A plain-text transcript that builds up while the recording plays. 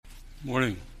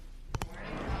Morning.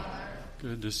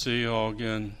 Good to see you all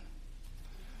again.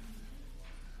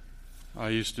 I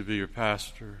used to be your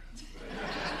pastor,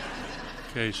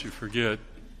 in case you forget.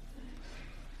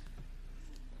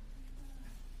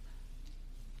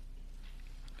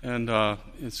 And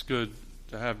it's good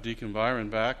to have Deacon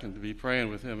Byron back and to be praying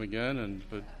with him again,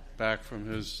 but back from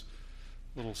his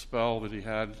little spell that he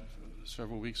had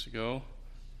several weeks ago.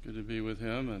 Good to be with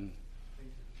him and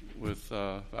with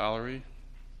Valerie.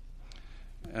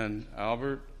 And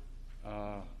Albert,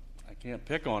 I can't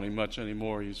pick on him much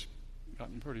anymore. He's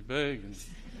gotten pretty big, and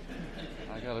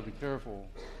I got to be careful.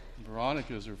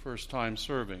 Veronica is her first time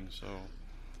serving, so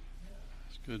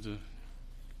it's good to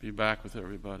be back with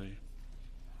everybody.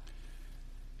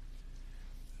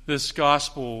 This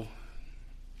gospel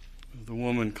of the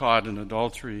woman caught in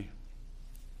adultery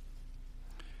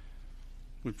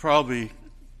would probably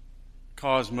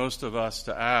cause most of us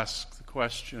to ask the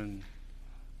question,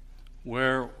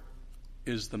 where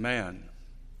is the man?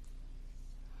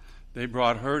 They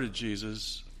brought her to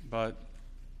Jesus, but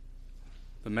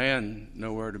the man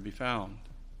nowhere to be found.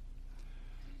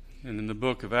 And in the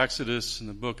book of Exodus and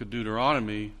the book of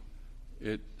Deuteronomy,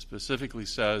 it specifically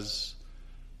says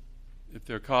if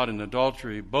they're caught in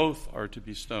adultery, both are to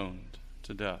be stoned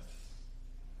to death.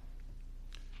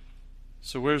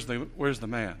 So where's the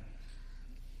man?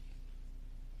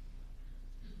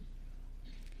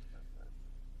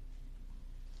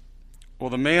 Well,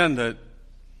 the man that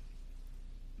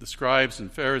the scribes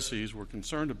and Pharisees were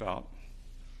concerned about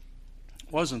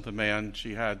wasn't the man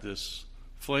she had this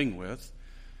fling with.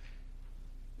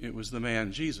 It was the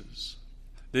man Jesus.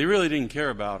 They really didn't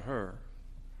care about her.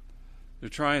 They're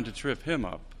trying to trip him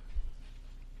up.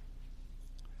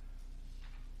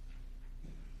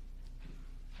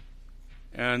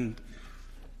 And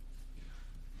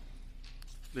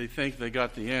they think they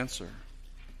got the answer.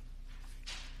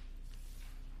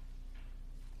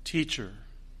 Teacher,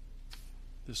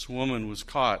 this woman was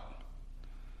caught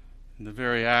in the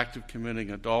very act of committing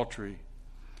adultery.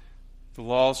 The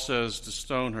law says to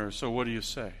stone her, so what do you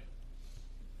say?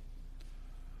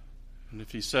 And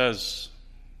if he says,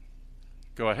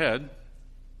 go ahead,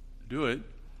 do it,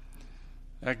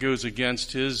 that goes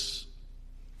against his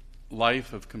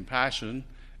life of compassion,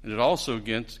 and it also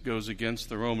goes against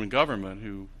the Roman government,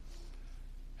 who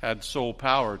had sole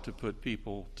power to put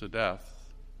people to death.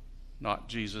 Not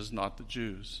Jesus, not the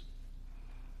Jews.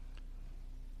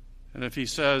 And if he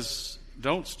says,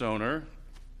 don't stone her,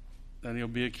 then he'll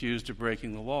be accused of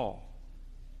breaking the law.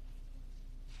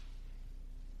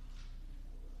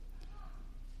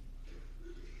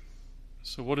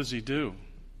 So what does he do?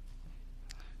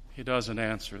 He doesn't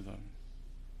answer them.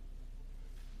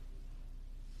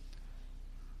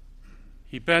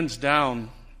 He bends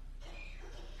down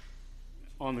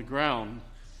on the ground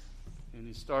and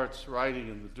he starts writing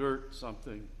in the dirt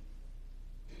something,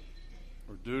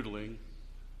 or doodling.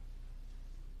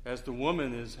 As the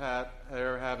woman is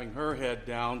there having her head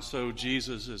down, so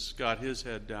Jesus has got his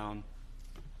head down.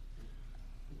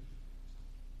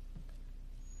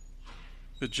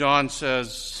 But John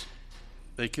says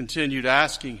they continued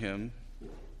asking him,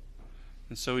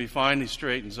 and so he finally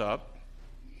straightens up,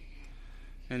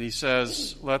 and he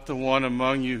says, let the one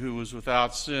among you who was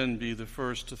without sin be the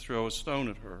first to throw a stone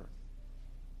at her.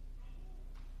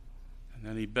 And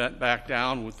then he bent back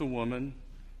down with the woman,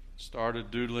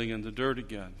 started doodling in the dirt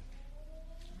again.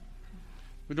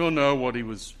 We don't know what he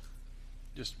was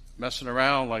just messing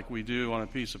around like we do on a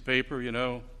piece of paper, you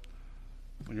know,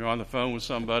 when you're on the phone with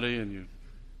somebody and you're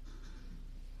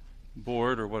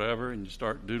bored or whatever and you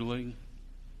start doodling.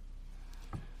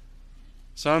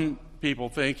 Some people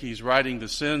think he's writing the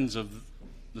sins of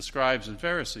the scribes and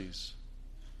Pharisees.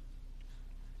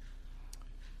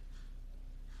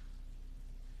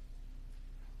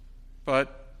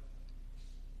 But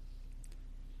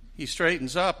he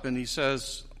straightens up and he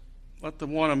says, let the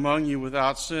one among you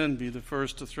without sin be the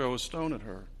first to throw a stone at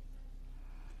her.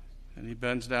 And he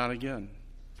bends down again.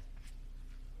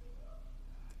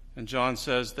 And John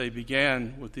says they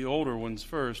began with the older ones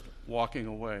first, walking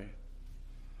away.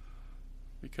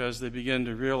 Because they begin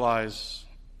to realize,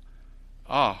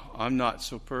 I'm not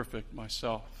so perfect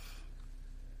myself.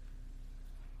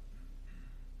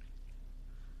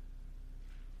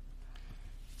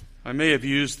 I may have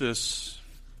used this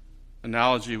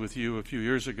analogy with you a few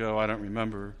years ago. I don't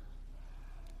remember.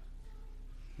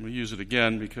 I'm going to use it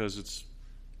again because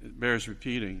it bears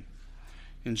repeating.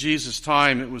 In Jesus'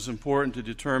 time, it was important to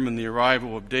determine the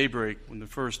arrival of daybreak when the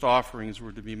first offerings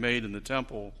were to be made in the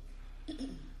temple.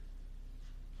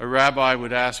 A rabbi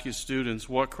would ask his students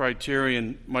what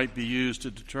criterion might be used to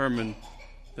determine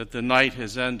that the night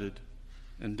has ended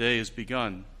and day has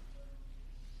begun.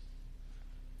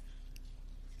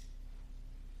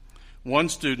 One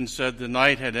student said the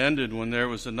night had ended when there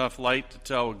was enough light to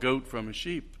tell a goat from a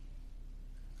sheep.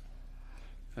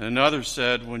 And another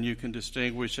said when you can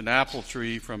distinguish an apple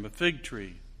tree from a fig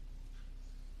tree.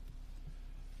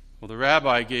 Well, the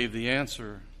rabbi gave the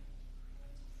answer.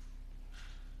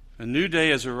 A new day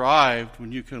has arrived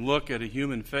when you can look at a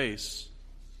human face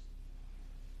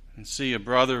and see a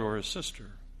brother or a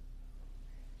sister.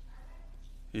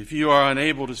 If you are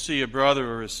unable to see a brother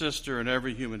or a sister in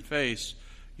every human face,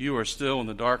 you are still in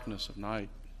the darkness of night.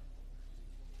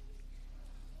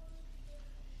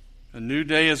 A new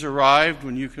day has arrived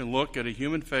when you can look at a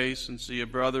human face and see a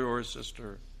brother or a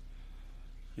sister.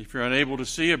 If you're unable to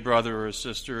see a brother or a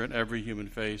sister in every human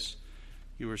face,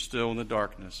 you are still in the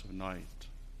darkness of night.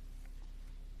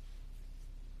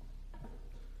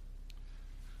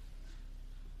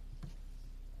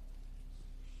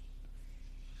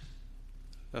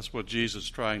 That's what Jesus is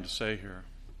trying to say here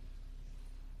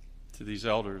to these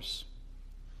elders.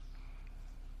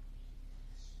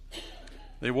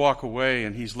 They walk away,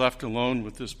 and he's left alone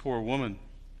with this poor woman.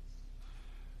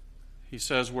 He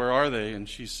says, "Where are they?" And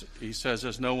he says,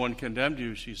 "Has no one condemned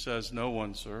you?" She says, "No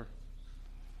one, sir."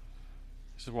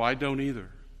 He says, "Well, I don't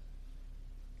either.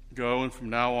 Go, and from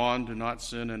now on, do not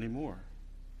sin anymore."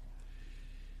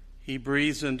 He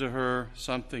breathes into her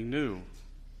something new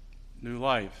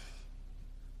life.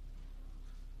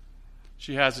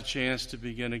 She has a chance to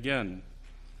begin again.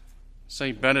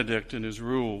 St. Benedict, in his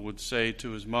rule, would say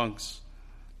to his monks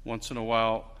once in a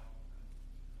while,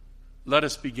 "Let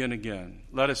us begin again.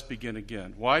 Let us begin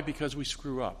again." Why? Because we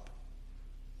screw up.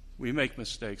 We make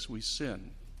mistakes. We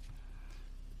sin.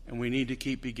 And we need to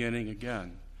keep beginning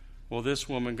again. Well, this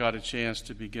woman got a chance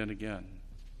to begin again.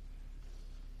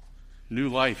 New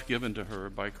life given to her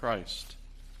by Christ.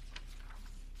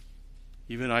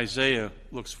 Even Isaiah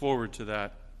looks forward to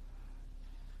that.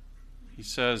 He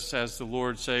says, as the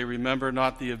Lord say, "Remember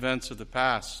not the events of the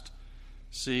past.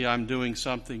 See, I'm doing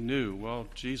something new." Well,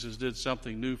 Jesus did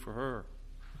something new for her.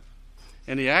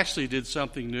 And he actually did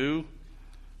something new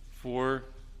for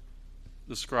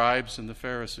the scribes and the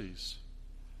Pharisees.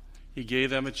 He gave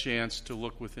them a chance to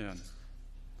look within.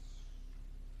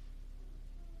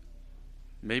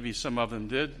 Maybe some of them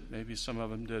did, maybe some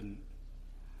of them didn't.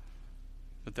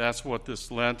 But that's what this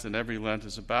Lent and every Lent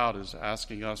is about, is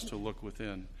asking us to look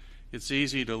within. It's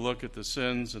easy to look at the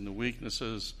sins and the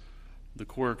weaknesses, the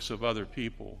quirks of other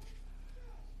people.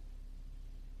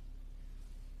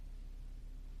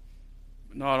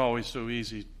 But not always so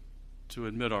easy to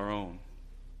admit our own.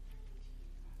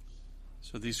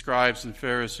 So these scribes and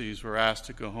Pharisees were asked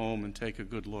to go home and take a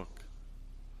good look,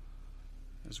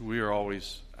 as we are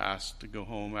always asked to go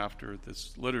home after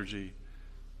this liturgy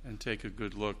and take a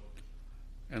good look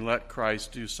and let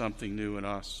Christ do something new in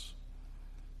us.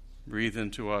 Breathe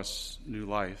into us new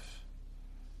life.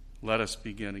 Let us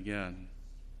begin again.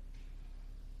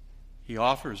 He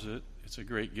offers it. It's a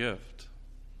great gift.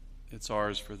 It's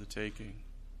ours for the taking.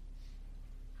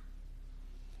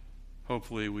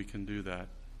 Hopefully we can do that.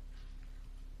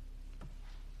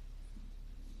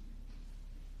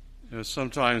 You know,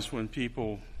 sometimes when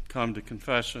people come to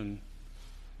confession,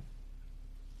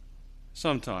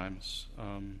 sometimes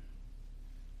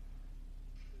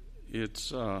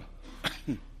it's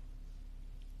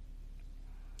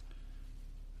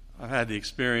I've had the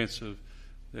experience of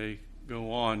they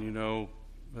go on,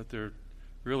 but they're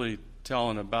really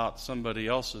telling about somebody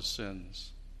else's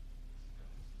sins,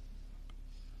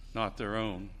 not their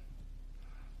own.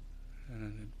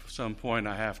 And at some point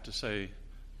I have to say,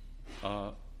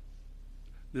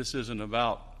 this isn't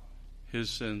about his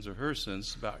sins or her sins,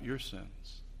 it's about your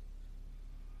sins.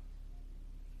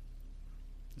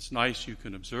 It's nice you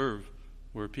can observe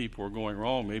where people are going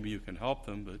wrong. Maybe you can help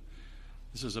them, but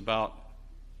this is about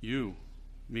you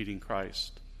meeting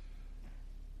Christ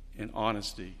in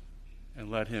honesty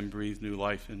and let him breathe new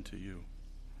life into you.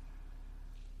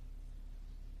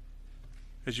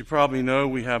 As you probably know,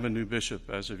 we have a new bishop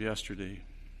as of yesterday.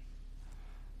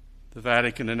 The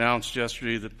Vatican announced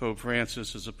yesterday that Pope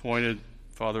Francis has appointed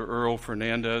Father Earl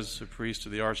Fernandez, a priest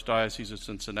of the Archdiocese of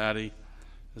Cincinnati,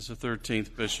 as the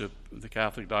 13th bishop of the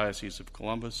Catholic Diocese of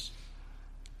Columbus.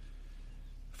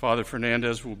 Father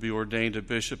Fernandez will be ordained a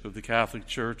bishop of the Catholic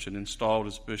Church and installed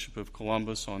as Bishop of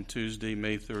Columbus on Tuesday,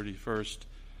 May 31st,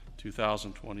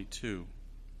 2022.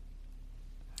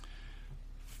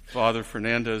 Father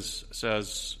Fernandez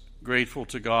says, "Grateful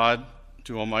to God,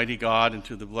 to Almighty God, and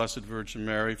to the Blessed Virgin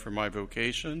Mary for my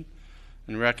vocation,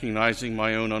 and recognizing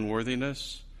my own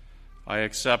unworthiness, I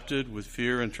accepted with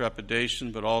fear and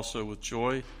trepidation, but also with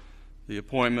joy, the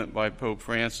appointment by Pope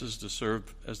Francis to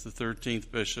serve as the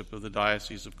 13th Bishop of the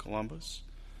Diocese of Columbus.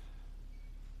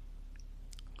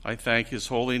 I thank His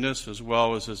Holiness as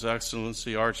well as His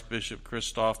Excellency Archbishop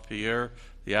Christophe Pierre,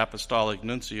 the Apostolic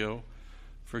Nuncio,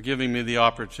 for giving me the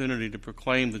opportunity to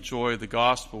proclaim the joy of the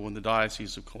gospel in the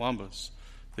Diocese of Columbus,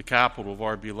 the capital of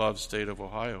our beloved state of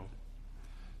Ohio.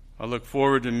 I look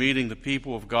forward to meeting the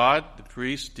people of God, the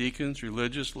priests, deacons,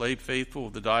 religious, lay faithful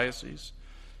of the diocese,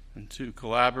 and to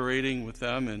collaborating with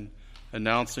them in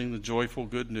announcing the joyful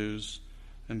good news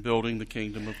and building the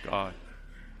kingdom of God.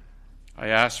 I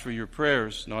ask for your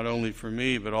prayers, not only for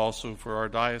me, but also for our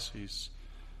diocese,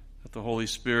 that the Holy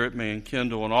Spirit may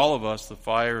enkindle in all of us the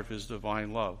fire of His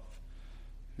divine love.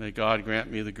 May God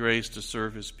grant me the grace to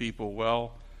serve His people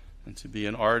well and to be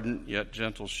an ardent yet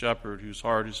gentle shepherd whose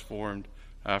heart is formed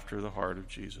after the heart of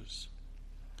Jesus.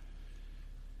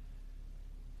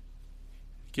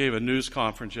 He gave a news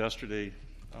conference yesterday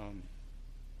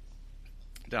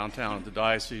downtown at the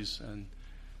diocese, and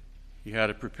he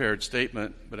had a prepared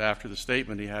statement, but after the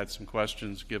statement he had some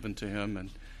questions given to him,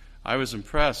 and I was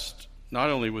impressed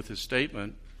not only with his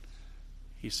statement.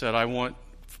 He said,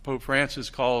 Pope Francis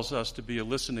calls us to be a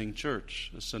listening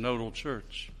church, a synodal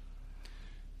church.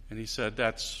 And he said,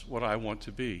 that's what I want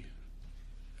to be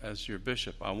as your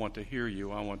bishop. I want to hear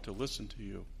you. I want to listen to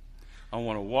you. I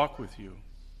want to walk with you.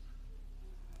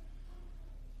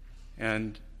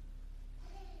 And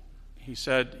he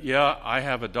said, yeah, I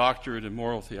have a doctorate in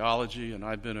moral theology, and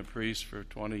I've been a priest for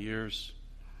 20 years,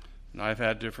 and I've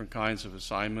had different kinds of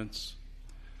assignments.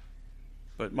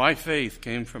 But my faith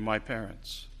came from my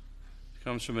parents. He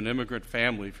comes from an immigrant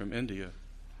family from India.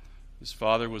 His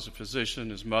father was a physician,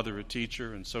 his mother a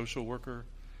teacher and social worker.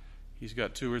 He's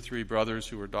got 2 or 3 brothers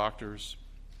who are doctors.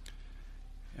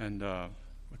 And a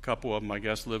couple of them, I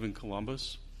guess, live in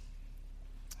Columbus.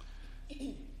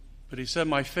 But he said,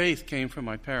 my faith came from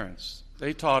my parents.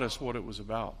 They taught us what it was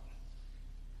about.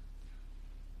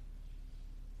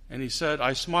 And he said,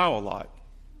 I smile a lot.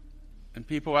 And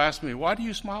people ask me, why do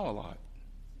you smile a lot?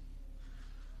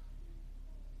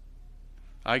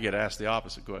 I get asked the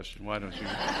opposite question. Why don't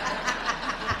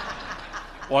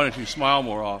you smile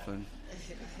more often?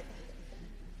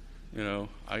 You know,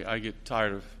 I get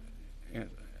tired of, and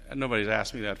nobody's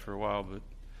asked me that for a while,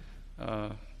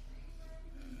 but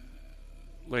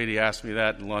lady asked me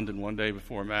that in London one day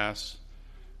before Mass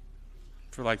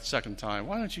for like the second time.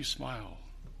 Why don't you smile?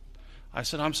 I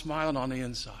said, I'm smiling on the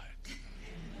inside.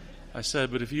 I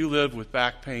said, but if you live with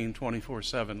back pain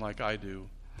 24/7 like I do,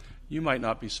 you might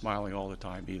not be smiling all the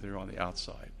time either on the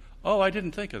outside. Oh, I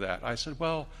didn't think of that. I said,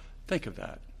 well, think of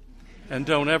that. And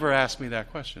don't ever ask me that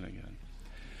question again.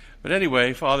 But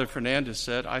anyway, Father Fernandez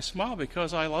said, I smile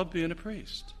because I love being a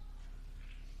priest.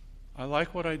 I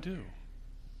like what I do.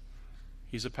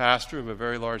 He's a pastor of a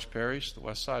very large parish, the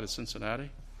west side of Cincinnati,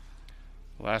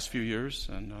 the last few years.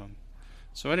 And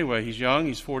so anyway, he's young,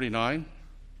 he's 49,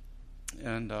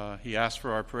 and he asked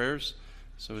for our prayers.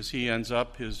 So as he ends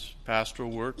up his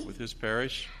pastoral work with his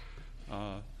parish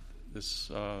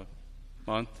this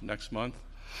next month,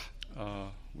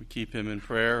 we keep him in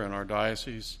prayer in our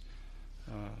diocese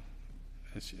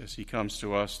as he comes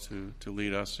to us to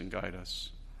lead us and guide us.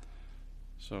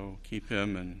 So keep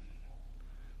him and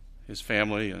his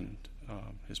family and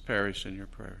his parish in your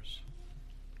prayers.